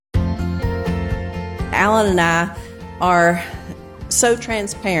Alan and I are so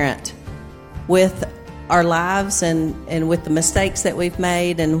transparent with our lives and with the mistakes that we've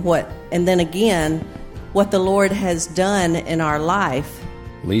made and then again, what the Lord has done in our life.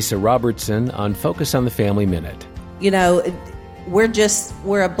 Lisa Robertson on Focus on the Family Minute. You know,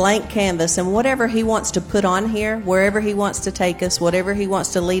 we're a blank canvas, and whatever He wants to put on here, wherever He wants to take us, whatever He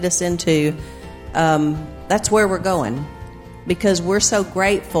wants to lead us into, that's where we're going. Because we're so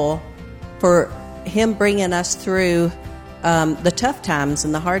grateful for Him bringing us through the tough times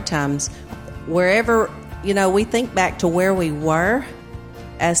and the hard times. Wherever, you know, we think back to where we were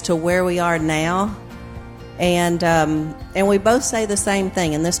as to where we are now, and we both say the same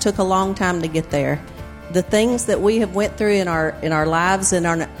thing, and this took a long time to get there. The things that we have went through in our lives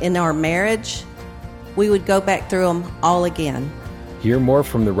and in our marriage, we would go back through them all again. Hear more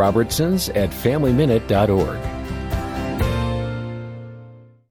from the Robertsons at FamilyMinute.org.